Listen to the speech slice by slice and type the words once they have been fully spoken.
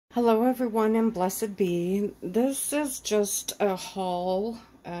Hello everyone and blessed be. This is just a haul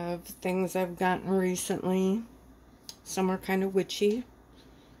of things I've gotten recently. Some are kind of witchy.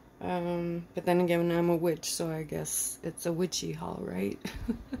 But then again, I'm a witch, so I guess it's a witchy haul, right?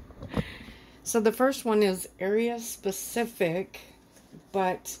 So the first one is area specific,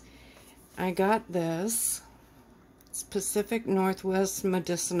 but I got this. It's Pacific Northwest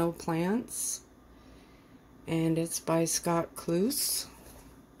Medicinal Plants. And it's by Scott Cluse.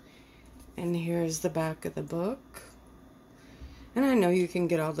 And here's the back of the book. And I know you can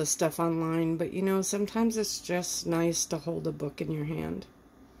get all this stuff online, but you know, sometimes it's just nice to hold a book in your hand.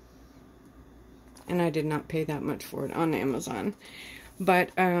 And I did not pay that much for it on Amazon. But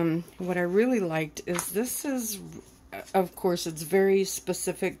what I really liked is this is, of course, it's very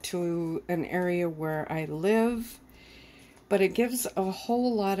specific to an area where I live. But it gives a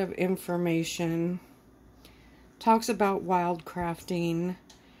whole lot of information. Talks about wildcrafting.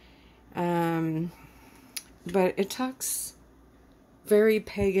 But it talks very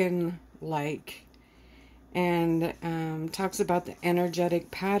pagan-like, and talks about the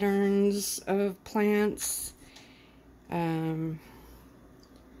energetic patterns of plants. Let's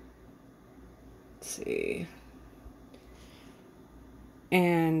see.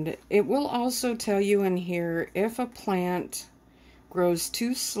 And it will also tell you in here if a plant grows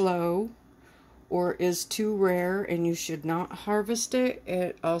too slow or is too rare and you should not harvest it.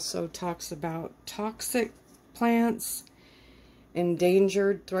 It also talks about toxic plants,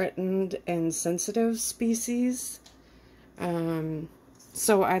 endangered, threatened, and sensitive species.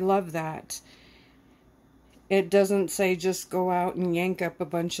 So I love that. It doesn't say just go out and yank up a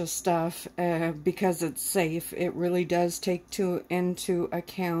bunch of stuff because it's safe. It really does take into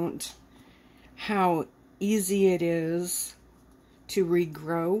account how easy it is to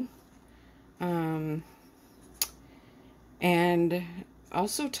regrow. And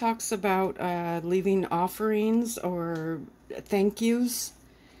also talks about leaving offerings or thank yous.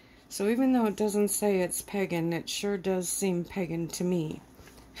 So even though it doesn't say it's pagan, it sure does seem pagan to me.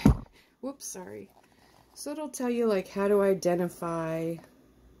 Whoops, sorry. So it'll tell you like how to identify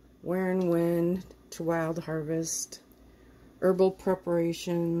where and when to wild harvest, herbal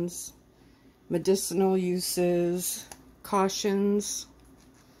preparations, medicinal uses, cautions.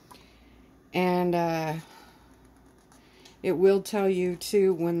 And it will tell you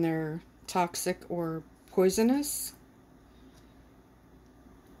too when they're toxic or poisonous.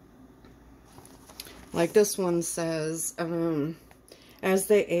 Like this one says, as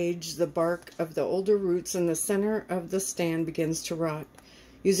they age, the bark of the older roots in the center of the stand begins to rot.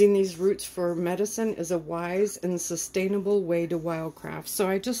 Using these roots for medicine is a wise and sustainable way to wildcraft. So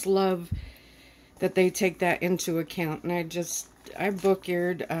I just love that they take that into account. And I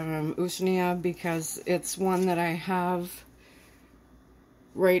book-eared Usnea because it's one that I have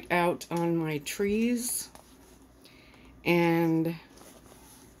right out on my trees. And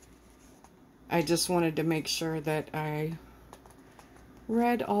I just wanted to make sure that I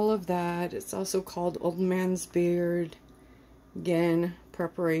read all of that. It's also called Old Man's Beard. Again,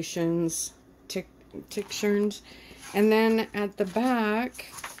 preparations, tinctures. And then at the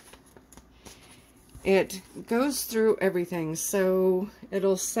back, it goes through everything. So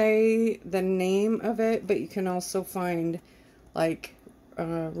it'll say the name of it, but you can also find like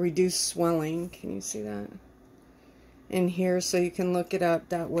reduced swelling. Can you see that? In here, so you can look it up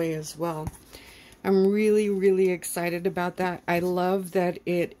that way as well. I'm really, really excited about that. I love that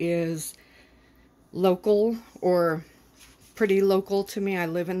it is local, or pretty local to me. I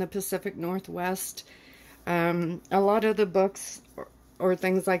live in the Pacific Northwest. A lot of the books or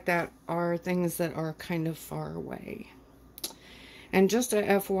things like that are things that are kind of far away. And just a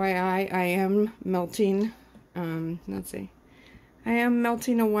FYI, I am melting, let's see, I am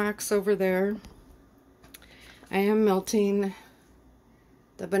melting a wax over there. I am melting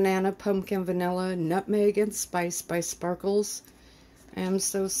the Banana Pumpkin Vanilla Nutmeg and Spice by Sparkles. I am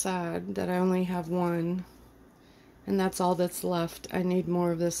so sad that I only have one. And that's all that's left. I need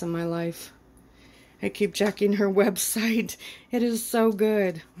more of this in my life. I keep checking her website. It is so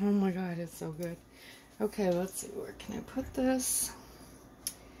good. Oh my god, it's so good. Okay, let's see. Where can I put this?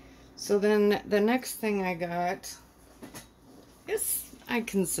 So then the next thing I got is, I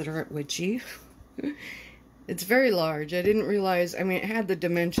consider it witchy. It's very large. I didn't realize, I mean, it had the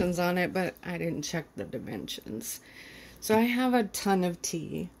dimensions on it, but I didn't check the dimensions. So I have a ton of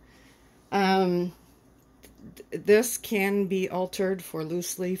tea. This can be altered for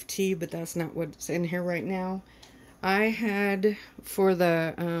loose leaf tea, but that's not what's in here right now. I had, for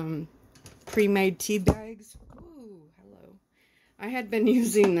the pre-made tea bags, ooh, hello. I had been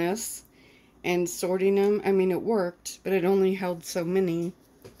using this and sorting them. I mean, it worked, but it only held so many.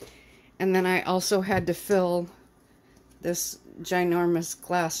 And then I also had to fill this ginormous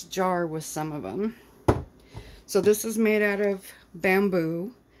glass jar with some of them. So this is made out of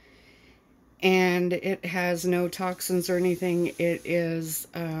bamboo, and it has no toxins or anything. It is,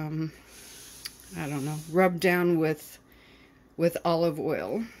 I don't know, rubbed down with olive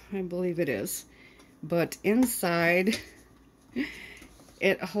oil. I believe it is. But inside,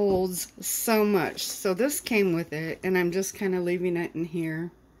 it holds so much. So this came with it, and I'm just kind of leaving it in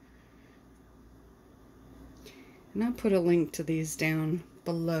here. And I'll put a link to these down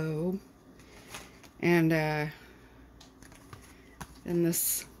below. And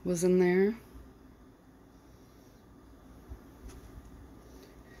this was in there.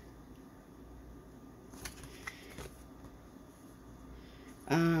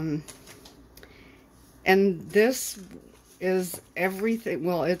 And this is everything.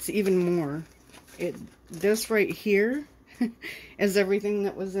 Well, it's even more. This right here is everything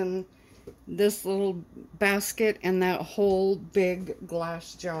that was in this little basket and that whole big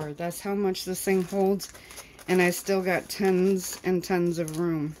glass jar. That's how much this thing holds, and I still got tons and tons of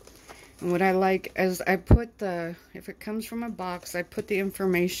room. And what I like is I put if it comes from a box, I put the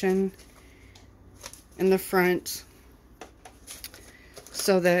information in the front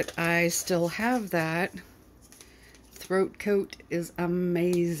so that I still have that. Throat coat is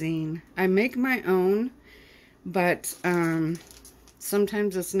amazing. I make my own, but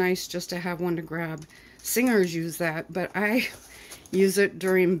sometimes it's nice just to have one to grab. Singers use that, but I use it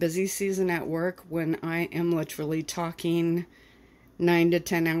during busy season at work when I am literally talking 9 to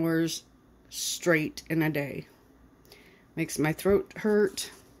 10 hours straight in a day. Makes my throat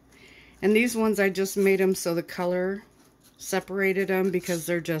hurt. And these ones, I just made them so the color separated them, because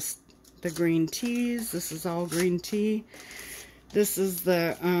they're just the green teas. This is all green tea. This is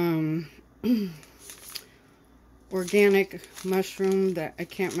the organic mushroom that I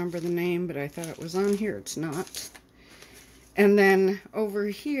can't remember the name, but I thought it was on here. It's not. And then over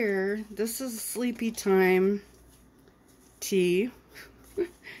here, this is sleepy time tea.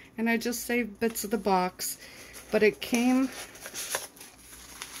 And I just saved bits of the box, but it came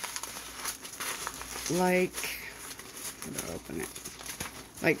like, I'm gonna open it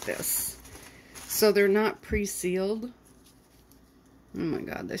like this. So they're not pre-sealed. Oh my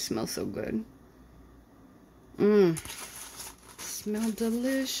god, they smell so good. Smell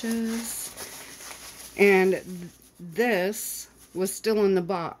delicious. And this was still in the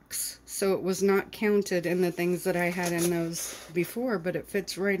box, so it was not counted in the things that I had in those before, but it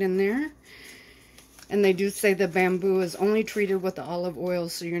fits right in there. And they do say the bamboo is only treated with the olive oil,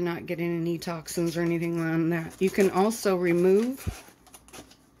 so you're not getting any toxins or anything on that. You can also remove,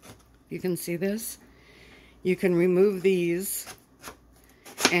 you can see this, you can remove these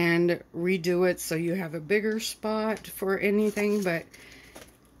and redo it so you have a bigger spot for anything, but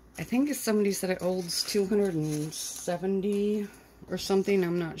I think somebody said it holds 270 or something,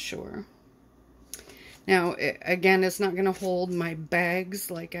 I'm not sure. Now, again, it's not going to hold my bags,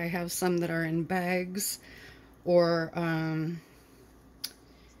 like I have some that are in bags, or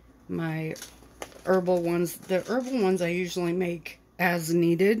my herbal ones. The herbal ones I usually make as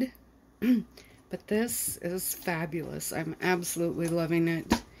needed, but this is fabulous. I'm absolutely loving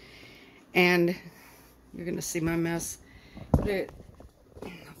it. And you're going to see my mess. But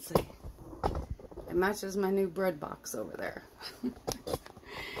let's see. It matches my new bread box over there.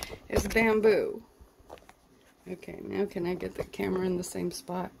 It's bamboo. Okay, now can I get the camera in the same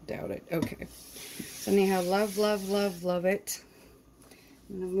spot? Doubt it. Okay. So anyhow, love, love, love, love it.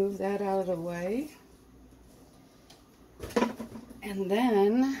 I'm going to move that out of the way. And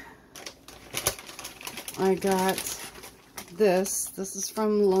then I got this. This is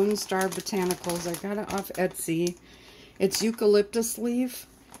from Lone Star Botanicals. I got it off Etsy. It's eucalyptus leaf,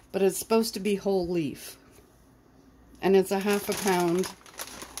 but it's supposed to be whole leaf. And it's a ½ pound.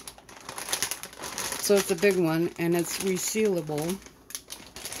 So it's a big one, and it's resealable.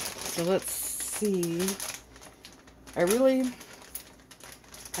 So let's see. I wanted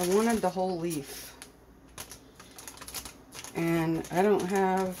the whole leaf. And I don't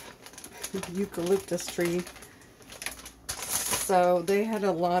have eucalyptus tree. So they had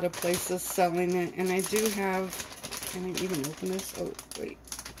a lot of places selling it. And I do have, can I even open this? Oh, wait.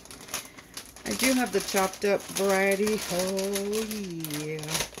 I do have the chopped up variety. Oh, yeah.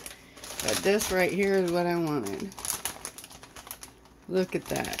 But this right here is what I wanted. Look at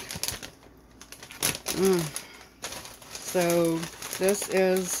that. So this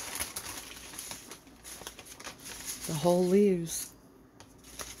is the whole leaves.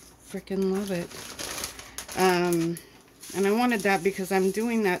 Freaking love it. And I wanted that because I'm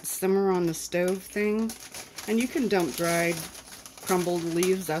doing that simmer on the stove thing. And you can dump dried crumbled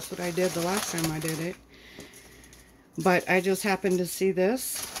leaves. That's what I did the last time I did it. But I just happened to see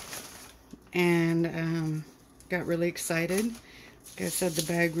this and got really excited. Like I said, the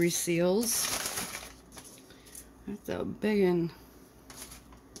bag reseals. That's a big one.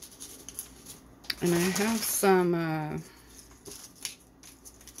 And I have some, I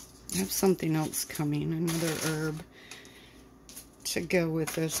have something else coming, another herb to go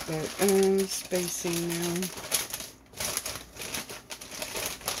with this, but I'm spacing now.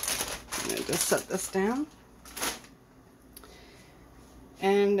 I'm going to just set this down.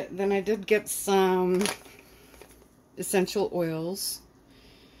 And then I did get some essential oils.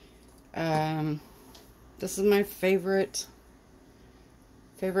 This is my favorite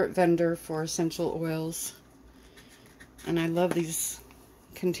vendor for essential oils. And I love these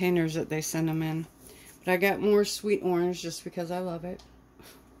containers that they send them in. But I got more sweet orange just because I love it.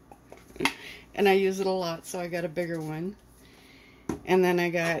 And I use it a lot, so I got a bigger one. And then I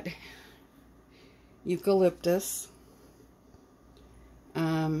got eucalyptus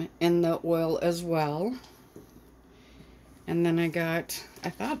in the oil as well. And then I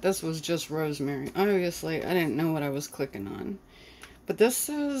thought this was just rosemary. Obviously, I didn't know what I was clicking on. But this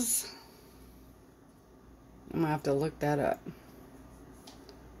says, I'm going to have to look that up.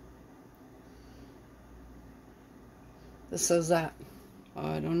 This says that. Oh,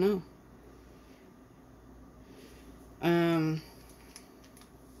 I don't know.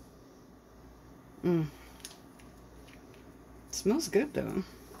 It smells good though.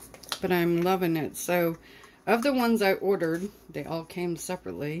 But I'm loving it. So, of the ones I ordered, they all came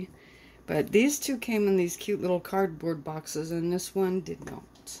separately. But these two came in these cute little cardboard boxes, and this one did not.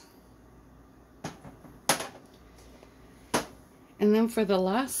 And then for the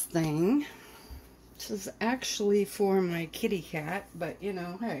last thing, this is actually for my kitty cat, but you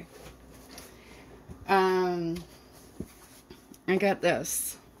know, hey. I got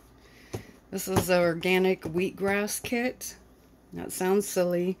this. This is an organic wheatgrass kit. That sounds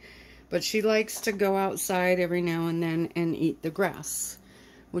silly, but she likes to go outside every now and then and eat the grass,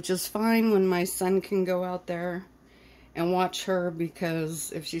 which is fine when my son can go out there and watch her,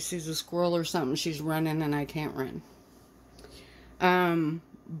 because if she sees a squirrel or something, she's running and I can't run.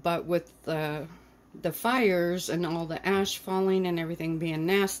 But with the fires and all the ash falling and everything being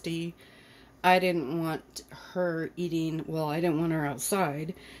nasty, I didn't want her eating, well, I didn't want her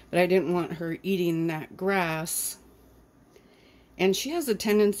outside, but I didn't want her eating that grass. And she has a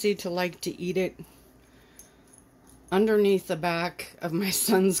tendency to like to eat it underneath the back of my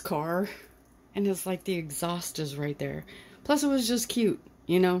son's car. And it's like the exhaust is right there. Plus it was just cute,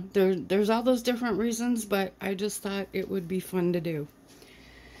 you know. There's all those different reasons, but I just thought it would be fun to do.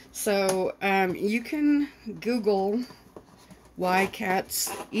 So you can Google why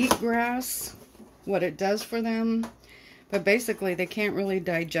cats eat grass, what it does for them. But basically they can't really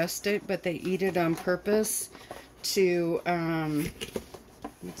digest it, but they eat it on purpose to,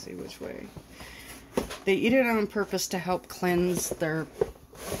 let's see which way. They eat it on purpose to help cleanse their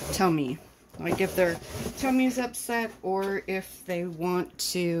tummy. Like if their tummy's upset, or if they want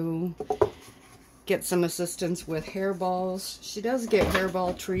to get some assistance with hairballs. She does get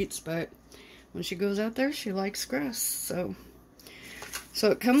hairball treats, but when she goes out there, she likes grass. So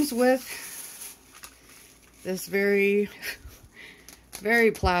it comes with this very,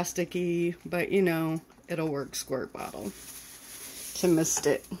 very plasticky, but you know, it'll work squirt bottle to mist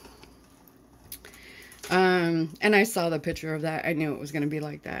it. And I saw the picture of that. I knew it was going to be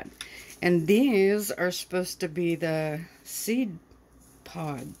like that. And these are supposed to be the seed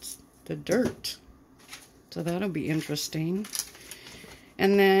pods, the dirt. So that'll be interesting.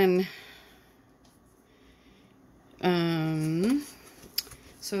 And then,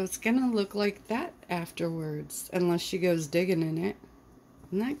 so it's going to look like that afterwards, unless she goes digging in it.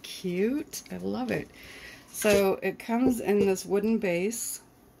 Isn't that cute? I love it. So it comes in this wooden base.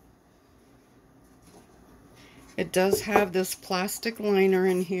 It does have this plastic liner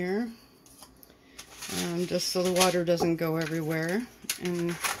in here, just so the water doesn't go everywhere.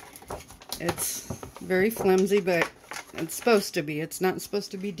 And it's very flimsy, but it's supposed to be. It's not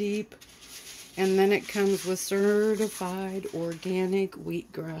supposed to be deep. And then it comes with certified organic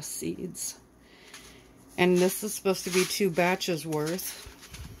wheatgrass seeds. And this is supposed to be 2 batches worth.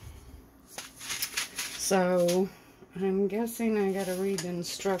 So I'm guessing I gotta read the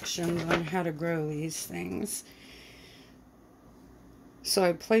instructions on how to grow these things. So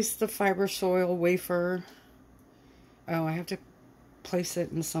I placed the fiber soil wafer. Oh, I have to place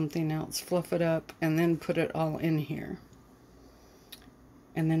it in something else, fluff it up, and then put it all in here.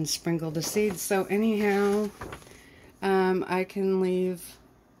 And then sprinkle the seeds. So anyhow, I can leave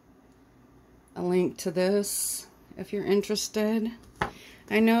a link to this if you're interested.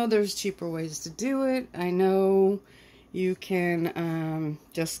 I know there's cheaper ways to do it. I know you can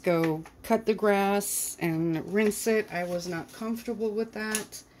just go cut the grass and rinse it. I was not comfortable with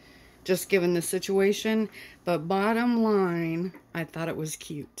that, just given the situation. But bottom line, I thought it was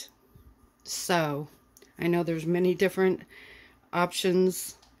cute. So, I know there's many different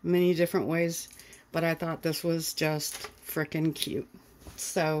options, many different ways, but I thought this was just freaking cute.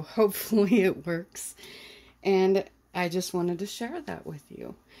 So, hopefully it works. And I just wanted to share that with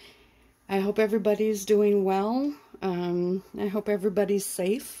you. I hope everybody's doing well. I hope everybody's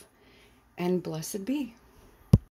safe. And blessed be.